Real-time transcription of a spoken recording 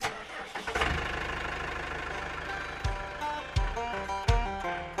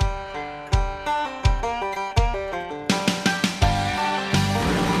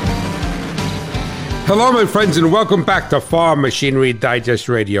Hello, my friends, and welcome back to Farm Machinery Digest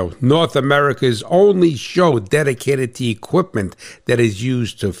Radio, North America's only show dedicated to equipment that is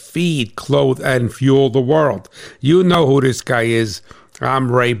used to feed, clothe, and fuel the world. You know who this guy is.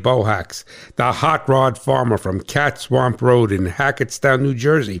 I'm Ray Bohacs, the hot rod farmer from Cat Swamp Road in Hackettstown, New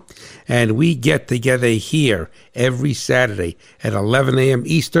Jersey. And we get together here every Saturday at 11 a.m.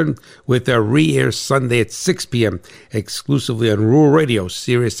 Eastern with a re-air Sunday at 6 p.m. exclusively on Rural Radio,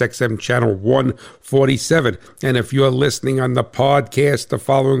 Sirius XM Channel 147. And if you're listening on the podcast the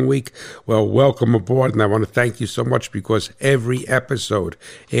following week, well, welcome aboard. And I want to thank you so much because every episode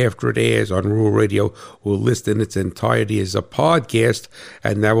after it airs on Rural Radio will list in its entirety as a podcast,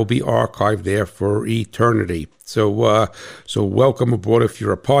 and that will be archived there for eternity. So welcome aboard if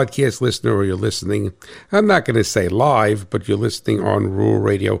you're a podcast listener or you're listening, I'm not going to say live, but you're listening on Rural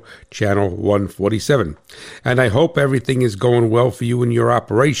Radio Channel 147. And I hope everything is going well for you in your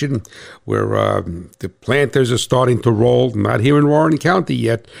operation, where the planters are starting to roll. Not here in Warren County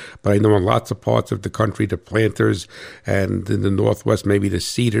yet, but I know in lots of parts of the country, the planters, and in the Northwest, maybe the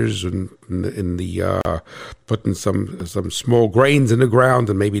cedars, and in the putting some small grains in the ground,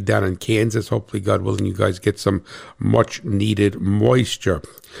 and maybe down in Kansas, hopefully, God willing, you guys get some much needed moisture.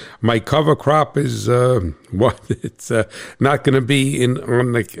 My cover crop is it's not going to be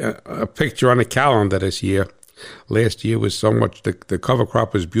on a picture on a calendar this year. Last year was so much, the cover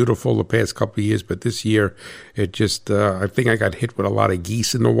crop was beautiful the past couple of years, but this year it just, I think I got hit with a lot of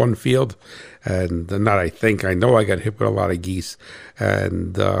geese in the one field. And I know I got hit with a lot of geese.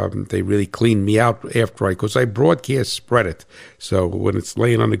 And they really cleaned me out because I broadcast spread it. So when it's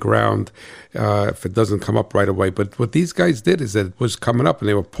laying on the ground, if it doesn't come up right away. But what these guys did is that it was coming up and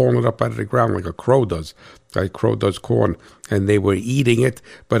they were pulling it up out of the ground like a crow does. Like crow does corn, and they were eating it.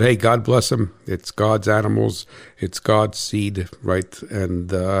 But hey, God bless them. It's God's animals. It's God's seed, right?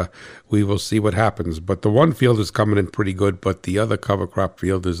 And we will see what happens. But the one field is coming in pretty good, but the other cover crop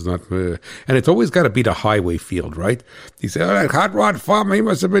field is not. And it's always got to be the highway field, right? You say, oh, that hot rod farmer, he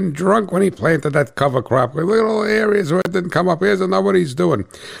must have been drunk when he planted that cover crop. Look at all the areas where it didn't come up. He doesn't know what he's doing.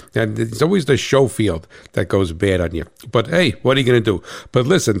 And it's always the show field that goes bad on you. But hey, what are you going to do? But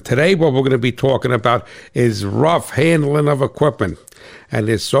listen, today what we're going to be talking about is rough handling of equipment. And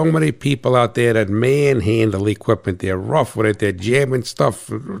there's so many people out there that manhandle equipment. They're rough with it. They're jamming stuff.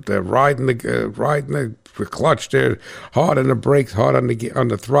 They're riding the clutch. They're hard on the brakes, hard on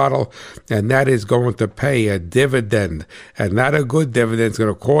the throttle. And that is going to pay a dividend. And not a good dividend. It's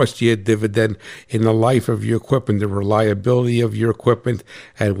going to cost you a dividend in the life of your equipment, the reliability of your equipment.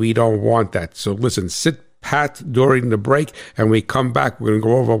 And we don't want that. So listen, sit pat during the break. And we come back, we're going to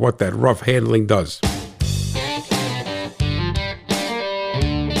go over what that rough handling does.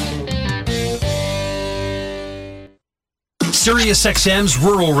 Sirius XM's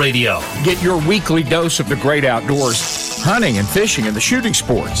Rural Radio. Get your weekly dose of the great outdoors, hunting and fishing and the shooting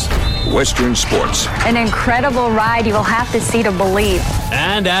sports. Western Sports. An incredible ride you will have to see to believe.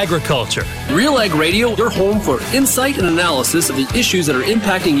 And agriculture. Real Ag Radio, your home for insight and analysis of the issues that are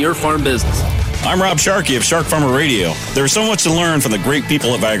impacting your farm business. I'm Rob Sharkey of Shark Farmer Radio. There's so much to learn from the great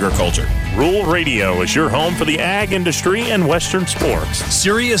people of agriculture. Rural Radio is your home for the ag industry and Western sports.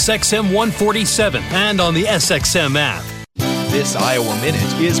 Sirius XM 147 and on the SXM app. This Iowa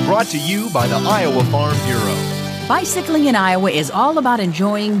Minute is brought to you by the Iowa Farm Bureau. Bicycling in Iowa is all about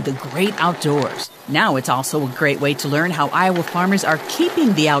enjoying the great outdoors. Now it's also a great way to learn how Iowa farmers are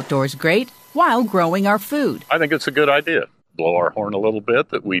keeping the outdoors great while growing our food. I think it's a good idea. Blow our horn a little bit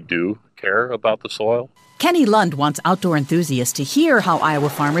that we do care about the soil. Kenny Lund wants outdoor enthusiasts to hear how Iowa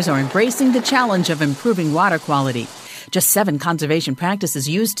farmers are embracing the challenge of improving water quality. Just 7 conservation practices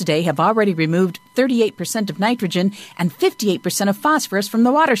used today have already removed 38% of nitrogen and 58% of phosphorus from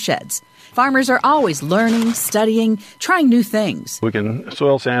the watersheds. Farmers are always learning, studying, trying new things. We can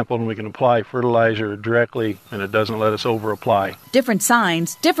soil sample and we can apply fertilizer directly, and it doesn't let us over-apply. Different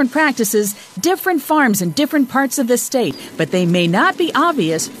signs, different practices, different farms in different parts of the state, but they may not be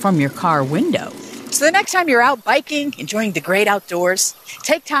obvious from your car window. So the next time you're out biking, enjoying the great outdoors,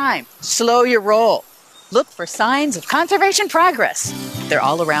 take time, slow your roll. Look for signs of conservation progress. They're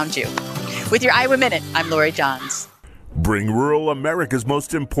all around you. With your Iowa Minute, I'm Lori Johns. Bring rural America's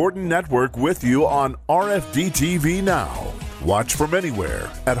most important network with you on RFD TV now. Watch from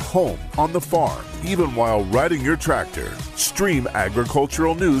anywhere, at home, on the farm, even while riding your tractor. Stream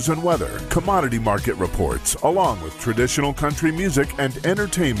agricultural news and weather, commodity market reports, along with traditional country music and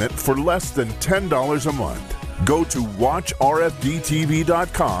entertainment for less than $10 a month. Go to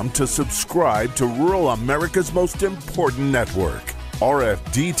watchrfdtv.com to subscribe to rural America's most important network.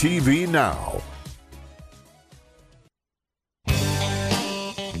 RFD TV now.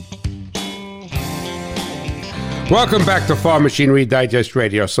 Welcome back to Farm Machinery Digest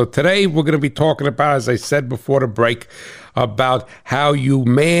Radio. So today we're going to be talking about, as I said before the break, about how you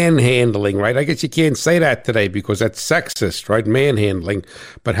manhandling, right? I guess you can't say that today because that's sexist, right? Manhandling,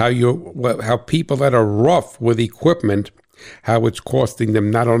 but how people that are rough with equipment, how it's costing them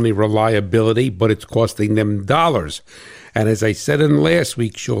not only reliability, but it's costing them dollars. And as I said in last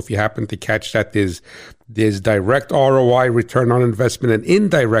week's show, if you happen to catch that, there's direct ROI, return on investment, and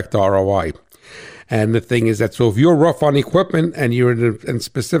indirect ROI. And the thing is that, so if you're rough on equipment and and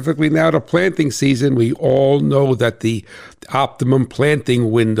specifically now the planting season, we all know that the optimum planting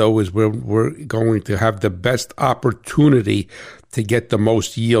window is where we're going to have the best opportunity to get the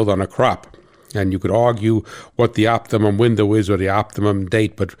most yield on a crop. And you could argue what the optimum window is or the optimum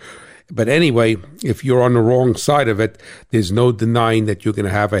date, but anyway, if you're on the wrong side of it, there's no denying that you're going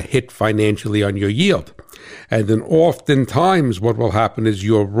to have a hit financially on your yield. And then oftentimes what will happen is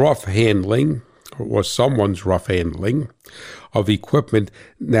your rough handling, or someone's rough handling of equipment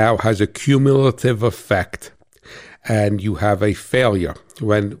now has a cumulative effect, and you have a failure.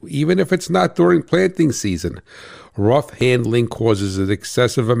 When, even if it's not during planting season, rough handling causes an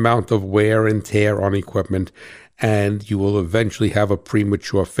excessive amount of wear and tear on equipment, and you will eventually have a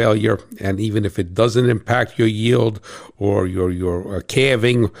premature failure. And even if it doesn't impact your yield or your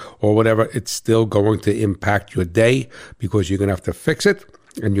calving or whatever, it's still going to impact your day because you're going to have to fix it.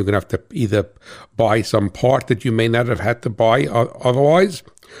 And you're going to have to either buy some part that you may not have had to buy otherwise,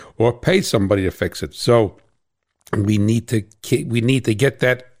 or pay somebody to fix it. So we need to get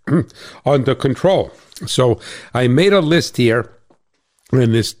that under control. So I made a list here,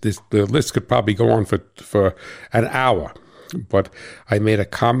 and the list could probably go on for an hour. But I made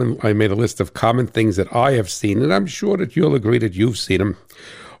a list of common things that I have seen, and I'm sure that you'll agree that you've seen them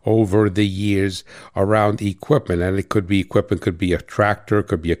over the years around equipment. And it could be equipment, could be a tractor, it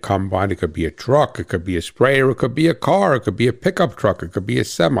could be a combine, it could be a truck, it could be a sprayer, it could be a car, it could be a pickup truck, it could be a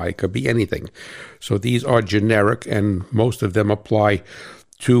semi, it could be anything. So these are generic, and most of them apply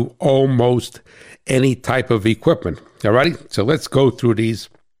to almost any type of equipment. All righty? So let's go through these.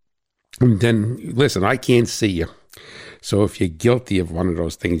 And then, listen, I can't see you. So if you're guilty of one of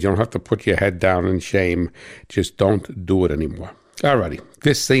those things, you don't have to put your head down in shame. Just don't do it anymore. Alrighty,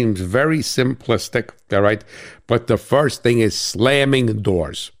 this seems very simplistic, all right? But the first thing is slamming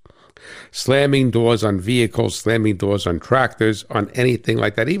doors. Slamming doors on vehicles, slamming doors on tractors, on anything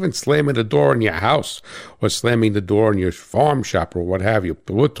like that. Even slamming the door in your house or slamming the door in your farm shop or what have you.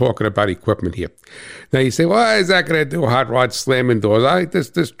 But we're talking about equipment here. Now you say, well, is that going to do, hot rod, slamming doors?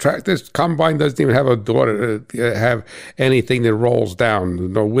 This combine doesn't even have a door to have anything that rolls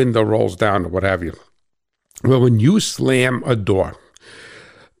down, no window rolls down or what have you. Well, when you slam a door,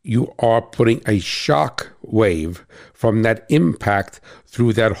 you are putting a shock wave from that impact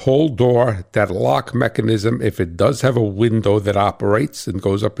through that whole door, that lock mechanism. If it does have a window that operates and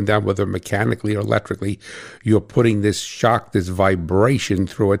goes up and down, whether mechanically or electrically, you're putting this shock, this vibration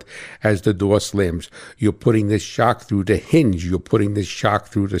through it as the door slams. You're putting this shock through the hinge. You're putting this shock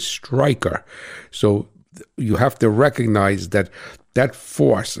through the striker. So you have to recognize that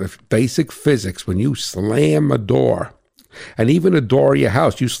force of basic physics, when you slam a door, and even a door of your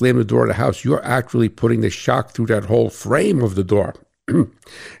house, you slam the door of the house, you're actually putting the shock through that whole frame of the door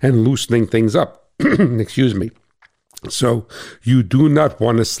and loosening things up. Excuse me. So you do not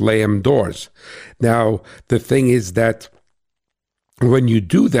want to slam doors. Now, the thing is that when you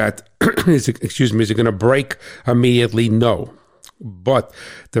do that, is it going to break immediately? No. But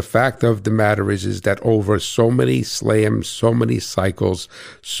the fact of the matter is that over so many slams, so many cycles,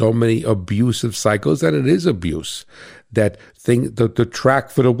 so many abusive cycles, and it is abuse, that the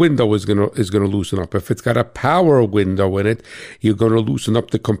track for the window is gonna loosen up. If it's got a power window in it, you're gonna loosen up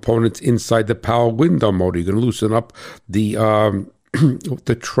the components inside the power window motor. You're gonna loosen up the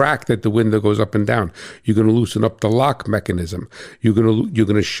the track that the window goes up and down. You're going to loosen up the lock mechanism. You're going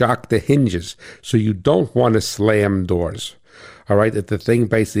to shock the hinges. So you don't want to slam doors. All right. The thing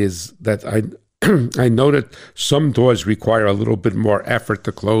basically is that I know that some doors require a little bit more effort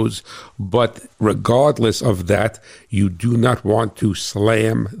to close, but regardless of that, you do not want to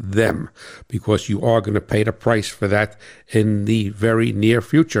slam them because you are going to pay the price for that in the very near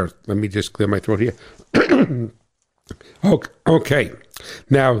future. Let me just clear my throat here. Okay.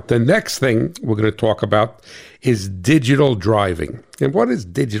 Now, the next thing we're going to talk about is digital driving. And what is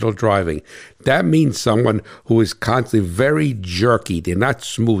digital driving? That means someone who is constantly very jerky. They're not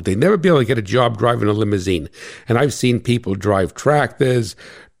smooth. They never be able to get a job driving a limousine. And I've seen people drive tractors,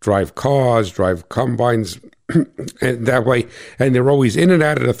 drive cars, drive combines, And that way, and they're always in and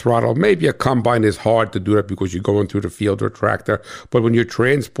out of the throttle. Maybe a combine is hard to do that because you're going through the field or tractor, but when you're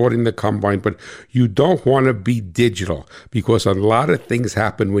transporting the combine, but you don't want to be digital because a lot of things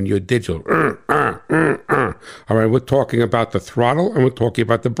happen when you're digital. All right, we're talking about the throttle and we're talking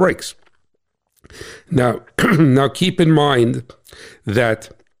about the brakes. Now, now keep in mind that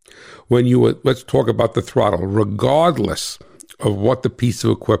when let's talk about the throttle, regardless of what the piece of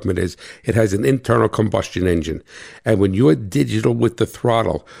equipment is, it has an internal combustion engine. And when you are digital with the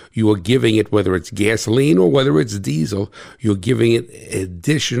throttle, you are giving it, whether it's gasoline or whether it's diesel, you're giving it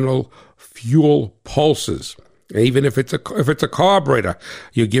additional fuel pulses. Even if it's a carburetor,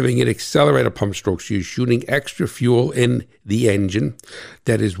 you're giving it accelerator pump strokes. You're shooting extra fuel in the engine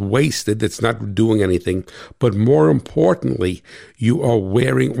that is wasted, that's not doing anything. But more importantly, you are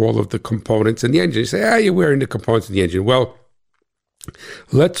wearing all of the components in the engine. You say, you're wearing the components in the engine. Well,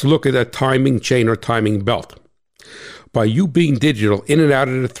 let's look at a timing chain or timing belt. By you being digital, in and out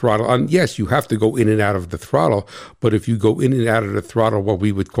of the throttle, and yes, you have to go in and out of the throttle, but if you go in and out of the throttle, what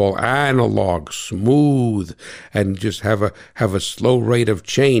we would call analog, smooth, and just have a slow rate of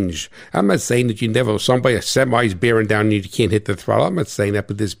change. I'm not saying that a semi's bearing down and you can't hit the throttle. I'm not saying that,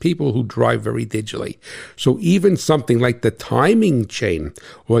 but there's people who drive very digitally. So even something like the timing chain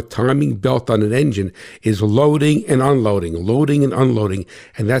or a timing belt on an engine is loading and unloading,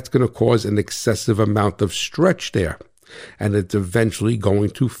 and that's going to cause an excessive amount of stretch there. And it's eventually going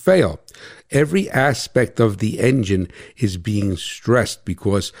to fail. Every aspect of the engine is being stressed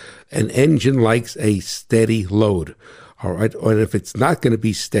because an engine likes a steady load. All right. And if it's not going to be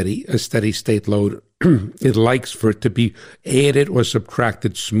a steady state load, it likes for it to be added or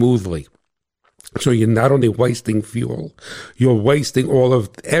subtracted smoothly. So you're not only wasting fuel, you're wasting all of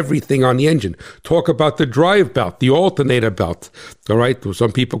everything on the engine. Talk about the drive belt, the alternator belt, all right?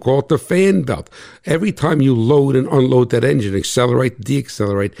 Some people call it the fan belt. Every time you load and unload that engine, accelerate,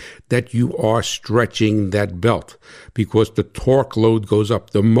 deaccelerate, that you are stretching that belt because the torque load goes up,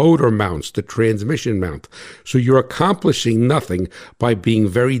 the motor mounts, the transmission mount. So you're accomplishing nothing by being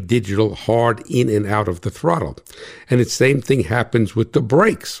very digital, hard in and out of the throttle. And the same thing happens with the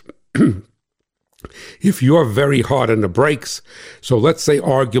brakes. If you're very hard on the brakes, so let's say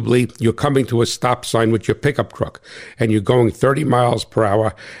arguably you're coming to a stop sign with your pickup truck and you're going 30 miles per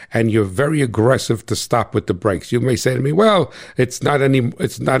hour and you're very aggressive to stop with the brakes. You may say to me, well, it's not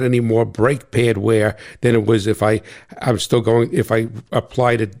any more brake pad wear than it was if I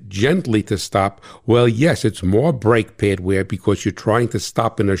applied it gently to stop. Well, yes, it's more brake pad wear because you're trying to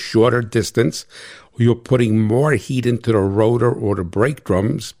stop in a shorter distance. You're putting more heat into the rotor or the brake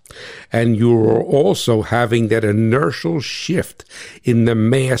drums, and you're also having that inertial shift in the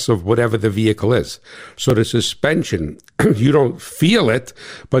mass of whatever the vehicle is. So the suspension, you don't feel it,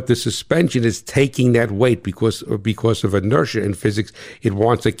 but the suspension is taking that weight because of inertia in physics. It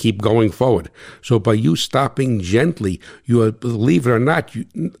wants to keep going forward. So by you stopping gently, you are, believe it or not,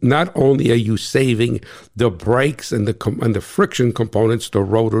 not only are you saving the brakes and the friction components, the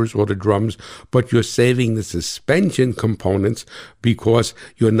rotors or the drums, but you're saving the suspension components because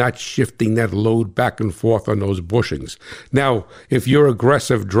you're not shifting that load back and forth on those bushings. Now, if you're an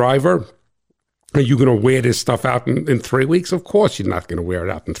aggressive driver, are you going to wear this stuff out in 3 weeks? Of course you're not going to wear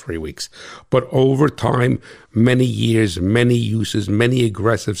it out in 3 weeks. But over time, many years, many uses, many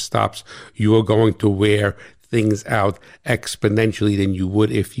aggressive stops, you are going to wear things out exponentially than you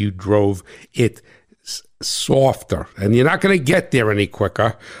would if you drove it softer. And you're not going to get there any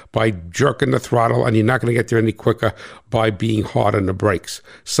quicker by jerking the throttle, and you're not going to get there any quicker by being hard on the brakes.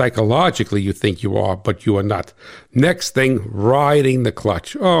 Psychologically, you think you are, but you are not. Next thing, riding the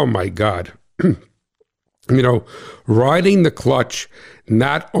clutch. Oh my God. Riding the clutch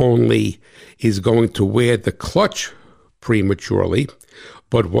not only is going to wear the clutch prematurely,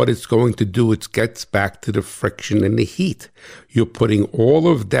 but what it's going to do, it gets back to the friction and the heat. You're putting all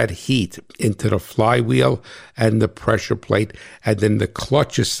of that heat into the flywheel and the pressure plate and then the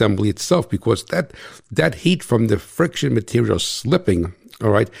clutch assembly itself, because that heat from the friction material slipping,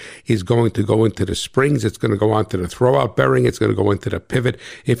 all right, is going to go into the springs. It's going to go onto the throwout bearing. It's going to go into the pivot.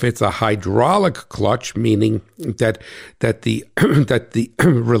 If it's a hydraulic clutch, meaning that the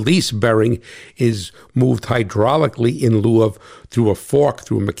release bearing is moved hydraulically in lieu of through a fork,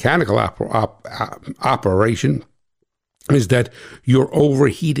 through a mechanical operation, is that you're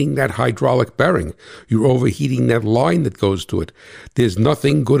overheating that hydraulic bearing. You're overheating that line that goes to it. There's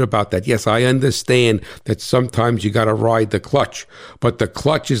nothing good about that. Yes, I understand that sometimes you got to ride the clutch, but the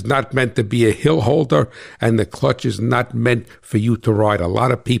clutch is not meant to be a hill holder, and the clutch is not meant for you to ride. A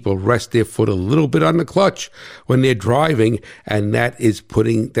lot of people rest their foot a little bit on the clutch when they're driving, and that is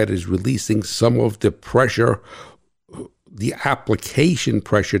releasing some of the pressure, the application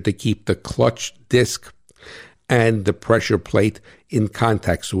pressure, to keep the clutch disc and the pressure plate in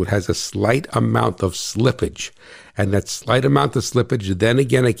contact. So it has a slight amount of slippage. And that slight amount of slippage, then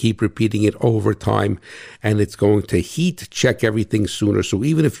again, I keep repeating it over time, and it's going to heat check everything sooner. So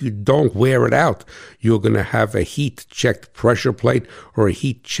even if you don't wear it out, you're going to have a heat checked pressure plate or a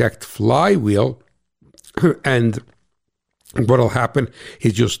heat checked flywheel. And what'll happen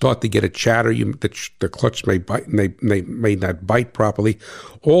is you'll start to get a chatter. The clutch may bite, may not bite properly.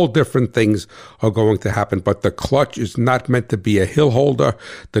 All different things are going to happen, but the clutch is not meant to be a hill holder.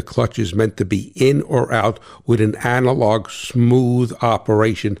 The clutch is meant to be in or out with an analog, smooth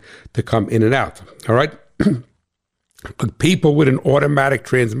operation to come in and out. All right? People with an automatic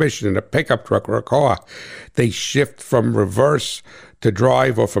transmission in a pickup truck or a car, they shift from reverse to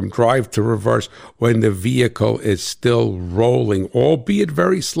drive or from drive to reverse when the vehicle is still rolling, albeit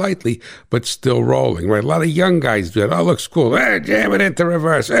very slightly, but still rolling, right? A lot of young guys do it. Oh, looks cool. Jam it into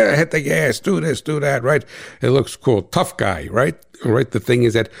reverse. Hit the gas. Do this, do that, right? It looks cool. Tough guy, right? All right. The thing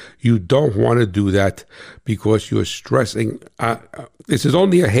is that you don't want to do that because you're stressing. This is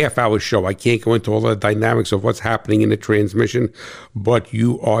only a half-hour show. I can't go into all the dynamics of what's happening in the transmission, but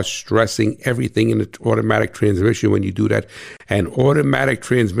you are stressing everything in the automatic transmission when you do that. And automatic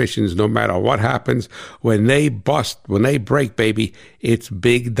transmissions, no matter what happens, when they bust, when they break, baby, it's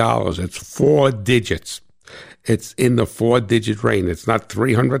big dollars. It's 4 digits. It's in the 4-digit range. It's not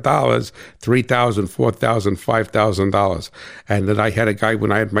 $300, $3,000, $4,000, $5,000. And then I had a guy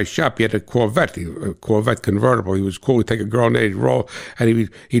when I had my shop. He had a Corvette convertible. He was cool. He'd take a girl and he'd roll, and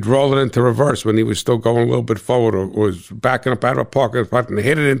he'd roll it into reverse when he was still going a little bit forward, or was backing up out of a parking spot and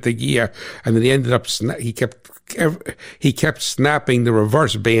hit it into gear. And then he ended up he kept snapping the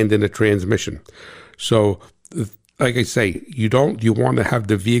reverse band in the transmission. So, like I say, you want to have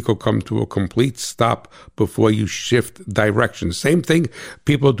the vehicle come to a complete stop before you shift direction. Same thing,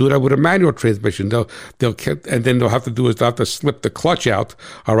 people do that with a manual transmission. They'll have to slip the clutch out,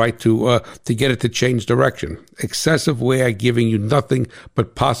 all right, to get it to change direction. Excessive wear giving you nothing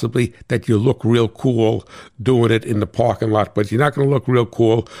but possibly that you look real cool doing it in the parking lot, but you're not going to look real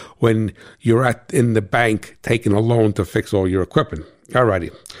cool when you're in the bank taking a loan to fix all your equipment.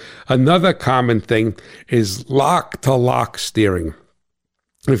 Alrighty. Another common thing is lock-to-lock steering.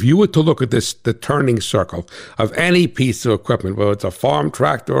 If you were to look at the turning circle of any piece of equipment, whether it's a farm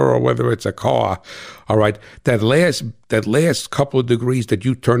tractor or whether it's a car, all right, that last couple of degrees that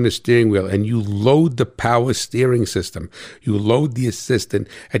you turn the steering wheel and you load the power steering system, you load the assistant,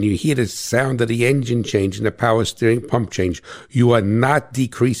 and you hear the sound of the engine change and the power steering pump change, you are not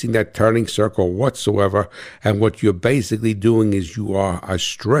decreasing that turning circle whatsoever. And what you're basically doing is you are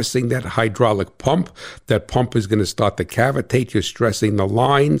stressing that hydraulic pump. That pump is going to start to cavitate. You're stressing the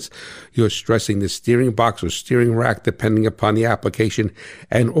lines. You're stressing the steering box or steering rack, depending upon the application.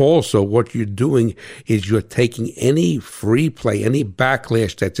 And also what you're doing is you're taking any free play, any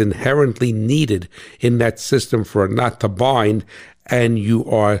backlash that's inherently needed in that system for it not to bind, and you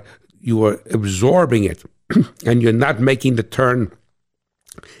are absorbing it, and you're not making the turn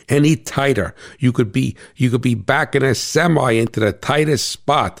any tighter. You could be backing a semi into the tightest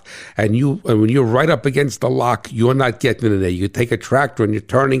spot, and when you're right up against the lock, you're not getting in there. You take a tractor and you're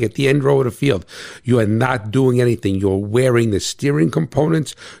turning at the end row of the field. You are not doing anything. You're wearing the steering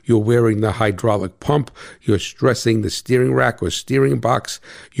components. You're wearing the hydraulic pump. You're stressing the steering rack or steering box.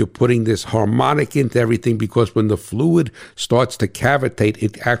 You're putting this harmonic into everything, because when the fluid starts to cavitate,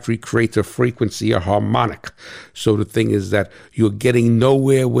 it actually creates a frequency, a harmonic. So the thing is that you're getting nowhere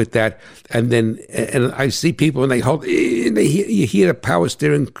with that. And I see people and you hear the power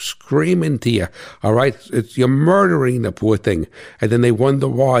steering screaming to you. All right, you're murdering the poor thing, and then they wonder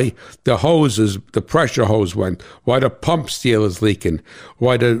why the pressure hose went, why the pump seal is leaking,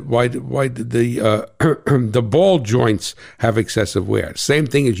 why the the ball joints have excessive wear. Same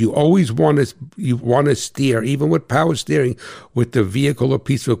thing as you want to steer, even with power steering, with the vehicle or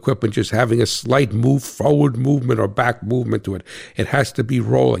piece of equipment just having a slight forward movement or back movement to it. It has to be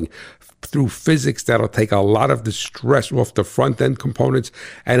rolling. Through physics, that'll take a lot of the stress off the front end components,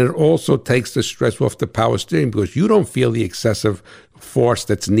 and it also takes the stress off the power steering, because you don't feel the excessive force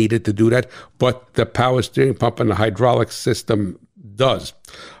that's needed to do that, but the power steering pump and the hydraulic system does.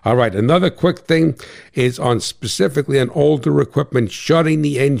 All right, another quick thing is specifically on older equipment, shutting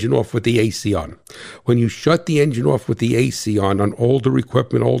the engine off with the AC on. When you shut the engine off with the AC on older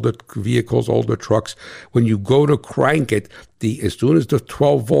equipment, older vehicles, older trucks, when you go to crank it, as soon as the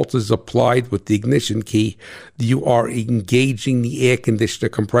 12 volts is applied with the ignition key, you are engaging the air conditioner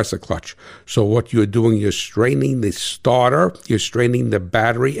compressor clutch. So what you're doing, you're straining the starter, you're straining the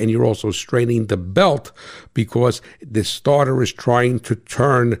battery, and you're also straining the belt, because the starter is trying to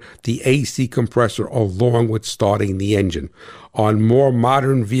turn the AC compressor along with starting the engine. On more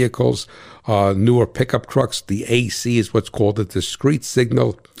modern vehicles, newer pickup trucks, the AC is what's called a discrete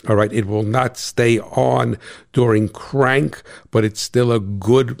signal. All right, it will not stay on during crank, but it's still a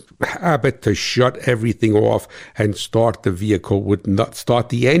good habit to shut everything off and start the vehicle start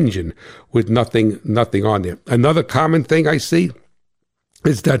the engine with nothing on there. Another common thing I see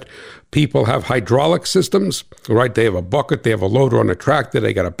is that people have hydraulic systems, right? They have a bucket, they have a loader on a tractor,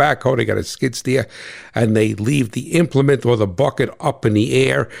 they got a backhoe, they got a skid steer, and they leave the implement or the bucket up in the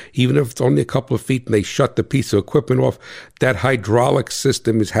air, even if it's only a couple of feet, and they shut the piece of equipment off. That hydraulic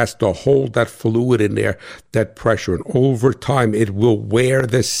system has to hold that fluid in there, that pressure, and over time it will wear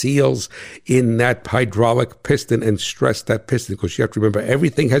the seals in that hydraulic piston and stress that piston, because you have to remember,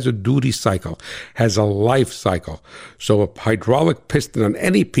 everything has a duty cycle, has a life cycle. So a hydraulic piston on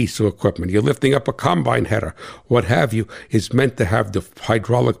any piece of equipment, you're lifting up a combine header, what have you, is meant to have the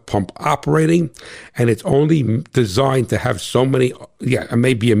hydraulic pump operating, and it's only designed to have so many,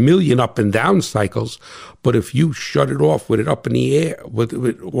 maybe a million up and down cycles. But if you shut it off with it up in the air,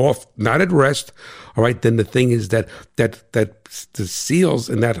 with off, not at rest, all right, then the thing is that the seals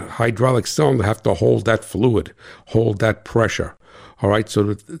in that hydraulic cylinder have to hold that fluid, hold that pressure. All right,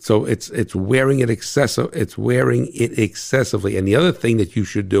 so it's wearing it excessive. It's wearing it excessively. And the other thing that you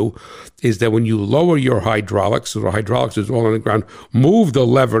should do is that when you lower your hydraulics, so the hydraulics is all on the ground, move the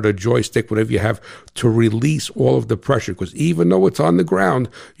lever, the joystick, whatever you have, to release all of the pressure. Because even though it's on the ground,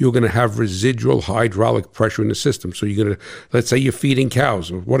 you're going to have residual hydraulic pressure in the system. So you're going to, let's say you're feeding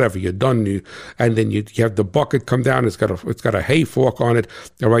cows or whatever, you're done, and then you have the bucket come down. It's got a hay fork on it.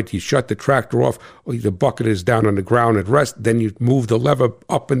 All right, you shut the tractor off. The bucket is down on the ground at rest. Then you move the lever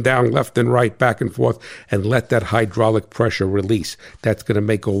up and down, left and right, back and forth, and let that hydraulic pressure release. That's going to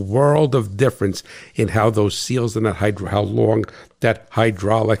make a world of difference in how those seals and how long that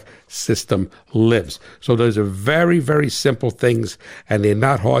hydraulic system lives. So those are very, very simple things, and they're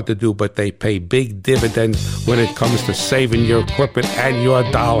not hard to do, but they pay big dividends when it comes to saving your equipment and your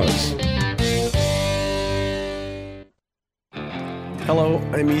dollars. Hello,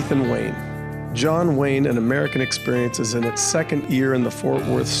 I'm Ethan Wayne. John Wayne, an American Experience, is in its second year in the Fort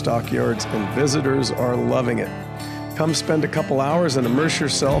Worth stockyards, and visitors are loving it. Come spend a couple hours and immerse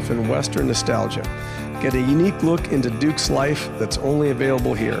yourself in Western nostalgia. Get a unique look into Duke's life that's only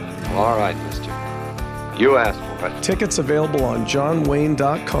available here. All right, mister. You asked for it. Tickets available on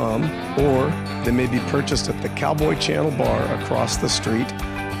johnwayne.com, or they may be purchased at the Cowboy Channel Bar across the street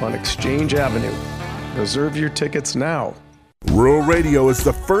on Exchange Avenue. Reserve your tickets now. Rural Radio is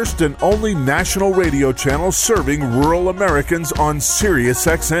the first and only national radio channel serving rural Americans on Sirius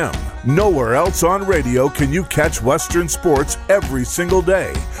XM. Nowhere else on radio can you catch Western sports every single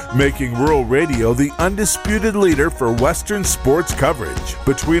day, making Rural Radio the undisputed leader for Western sports coverage.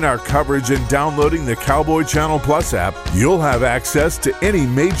 Between our coverage and downloading the Cowboy Channel Plus app, you'll have access to any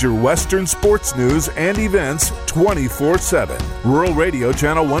major Western sports news and events 24/7. Rural Radio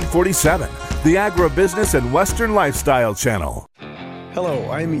Channel 147, the Agribusiness and Western Lifestyle Channel.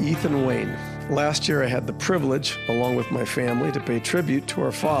 Hello, I'm Ethan Wayne. Last year I had the privilege, along with my family, to pay tribute to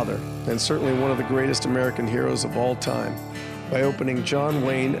our father, and certainly one of the greatest American heroes of all time, by opening John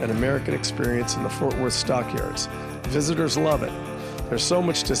Wayne, an American Experience in the Fort Worth stockyards. Visitors love it. There's so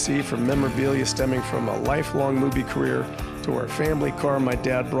much to see, from memorabilia stemming from a lifelong movie career to our family car my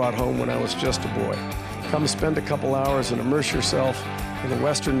dad brought home when I was just a boy. Come spend a couple hours and immerse yourself in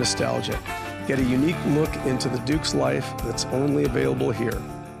Western nostalgia. Get a unique look into the Duke's life that's only available here.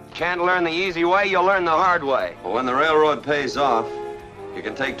 Can't learn the easy way, you'll learn the hard way. Well, when the railroad pays off, you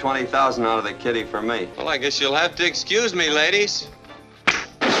can take $20,000 out of the kitty for me. Well, I guess you'll have to excuse me, ladies.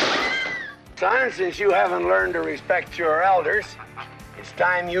 Son, since you haven't learned to respect your elders, it's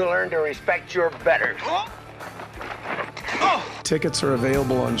time you learn to respect your betters. Tickets are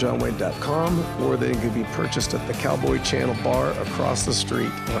available on johnwayne.com, or they can be purchased at the Cowboy Channel Bar across the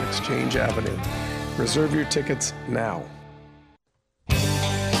street on Exchange Avenue. Reserve your tickets now.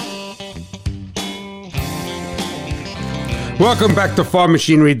 Welcome back to Farm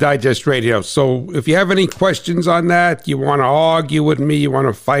Machinery Digest Radio. So if you have any questions on that, you want to argue with me, you want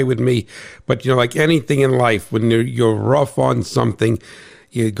to fight with me, but like anything in life, when you're rough on something,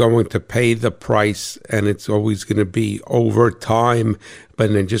 you're going to pay the price, and it's always going to be over time.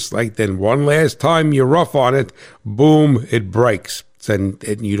 But then just like then one last time you're rough on it, boom, it breaks. And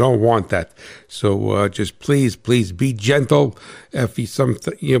you don't want that. So just please be gentle. If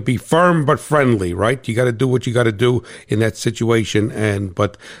you be firm but friendly, right? You got to do what you got to do in that situation.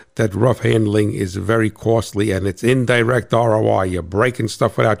 But that rough handling is very costly, and it's indirect ROI. You're breaking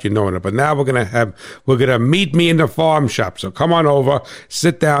stuff without you knowing it. But now we're gonna meet me in the farm shop. So come on over,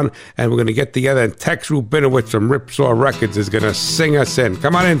 sit down, and we're gonna get together. And Tex Rubinowitz from Ripsaw Records is gonna sing us in.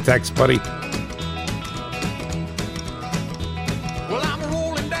 Come on in, Tex, buddy.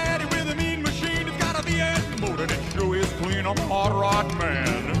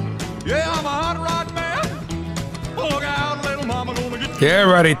 Yeah,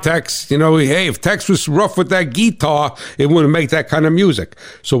 righty, Tex. Hey, if Tex was rough with that guitar, it wouldn't make that kind of music.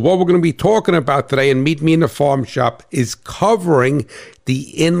 So what we're going to be talking about today and Meet Me in the Farm Shop is covering the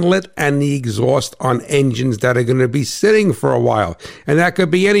inlet and the exhaust on engines that are going to be sitting for a while. And that could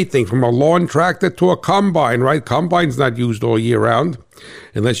be anything from a lawn tractor to a combine, right? Combine's not used all year round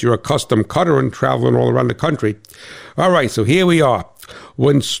unless you're a custom cutter and traveling all around the country. All right, so here we are.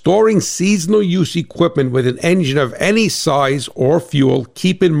 When storing seasonal use equipment with an engine of any size or fuel,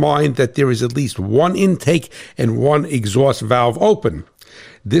 keep in mind that there is at least one intake and one exhaust valve open.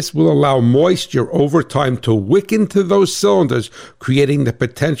 This will allow moisture over time to wick into those cylinders, creating the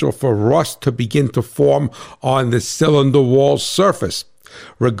potential for rust to begin to form on the cylinder wall surface.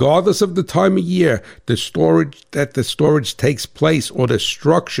 Regardless of the time of year, the storage takes place or the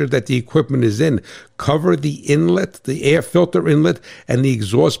structure that the equipment is in, cover the inlet, the air filter inlet, and the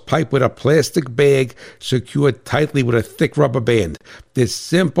exhaust pipe with a plastic bag secured tightly with a thick rubber band. This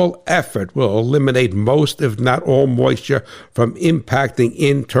simple effort will eliminate most, if not all, moisture from impacting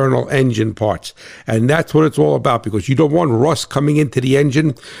internal engine parts. And that's what it's all about, because you don't want rust coming into the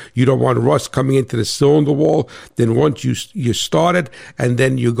engine. You don't want rust coming into the cylinder wall. Then once you start it, and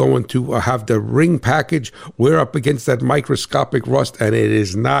then you're going to have the ring package wear up against that microscopic rust, and it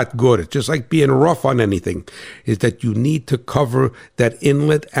is not good. It's just like being rough on anything, is that you need to cover that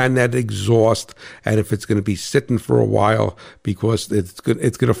inlet and that exhaust, and if it's going to be sitting for a while, because it's going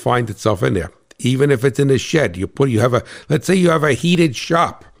to find itself in there. Even if it's in a shed, let's say you have a heated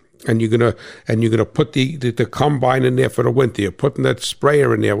shop, and you're gonna put the combine in there for the winter. You're putting that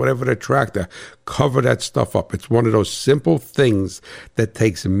sprayer in there, whatever, the tractor. Cover that stuff up. It's one of those simple things that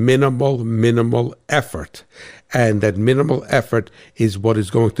takes minimal effort. And that minimal effort is what is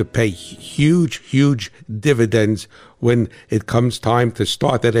going to pay huge dividends when it comes time to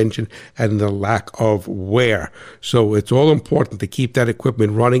start that engine and the lack of wear. So it's all important to keep that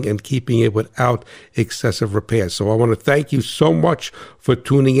equipment running and keeping it without excessive repairs. So I want to thank you so much for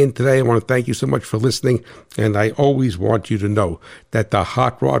tuning in today. I want to thank you so much for listening. And I always want you to know that the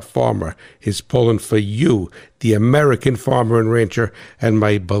Hot Rod Farmer is pulling for you, the American farmer and rancher, and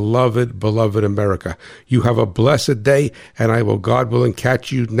my beloved America. You have a blessed day, and I will, God willing,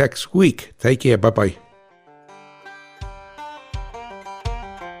 catch you next week. Take care. Bye-bye.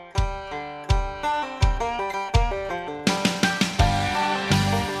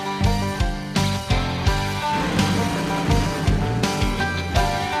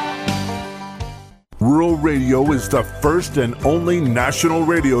 Rural Radio is the first and only national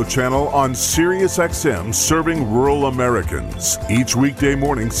radio channel on SiriusXM serving rural Americans. Each weekday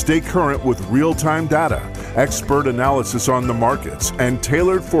morning, stay current with real-time data, expert analysis on the markets, and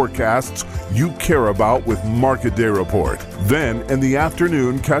tailored forecasts you care about with Market Day Report. Then, in the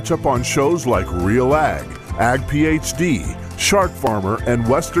afternoon, catch up on shows like Real Ag, Ag PhD, Shark Farmer, and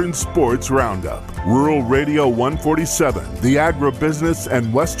Western Sports Roundup. Rural Radio 147, the agribusiness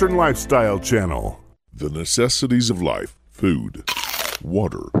and Western lifestyle channel. The necessities of life: food,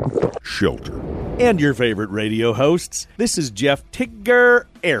 water, shelter. And your favorite radio hosts. This is Jeff Tigger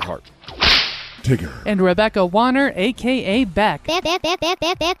Earhart. Tigger. And Rebecca Warner, a.k.a. Beck.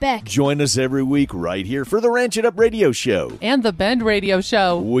 Beck. Join us every week right here for the Ranch It Up Radio Show. And the Bend Radio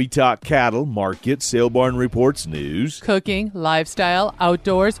Show. We talk cattle, market, sale barn reports, news, cooking, lifestyle,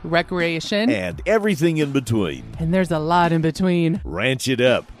 outdoors, recreation. And everything in between. And there's a lot in between. Ranch It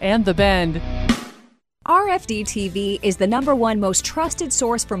Up. And the Bend. RFD TV is the #1 most trusted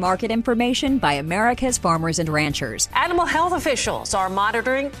source for market information by America's farmers and ranchers. Animal health officials are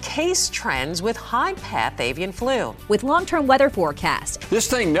monitoring case trends with high-path avian flu. With long-term weather forecasts. This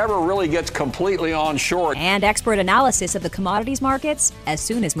thing never really gets completely on shore. And expert analysis of the commodities markets as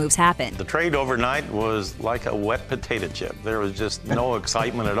soon as moves happen. The trade overnight was like a wet potato chip. There was just no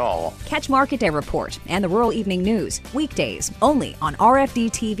excitement at all. Catch Market Day Report and the Rural Evening News weekdays only on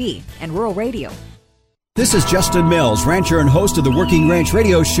RFD TV and Rural Radio. This is Justin Mills, rancher and host of the Working Ranch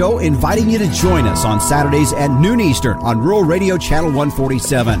Radio Show, inviting you to join us on Saturdays at noon Eastern on Rural Radio Channel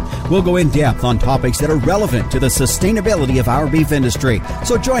 147. We'll go in depth on topics that are relevant to the sustainability of our beef industry.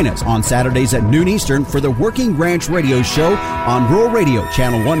 So join us on Saturdays at noon Eastern for the Working Ranch Radio Show on Rural Radio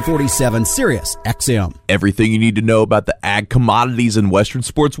Channel 147, Sirius XM. Everything you need to know about the ag commodities and Western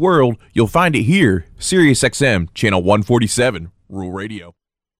sports world, you'll find it here, Sirius XM, Channel 147, Rural Radio.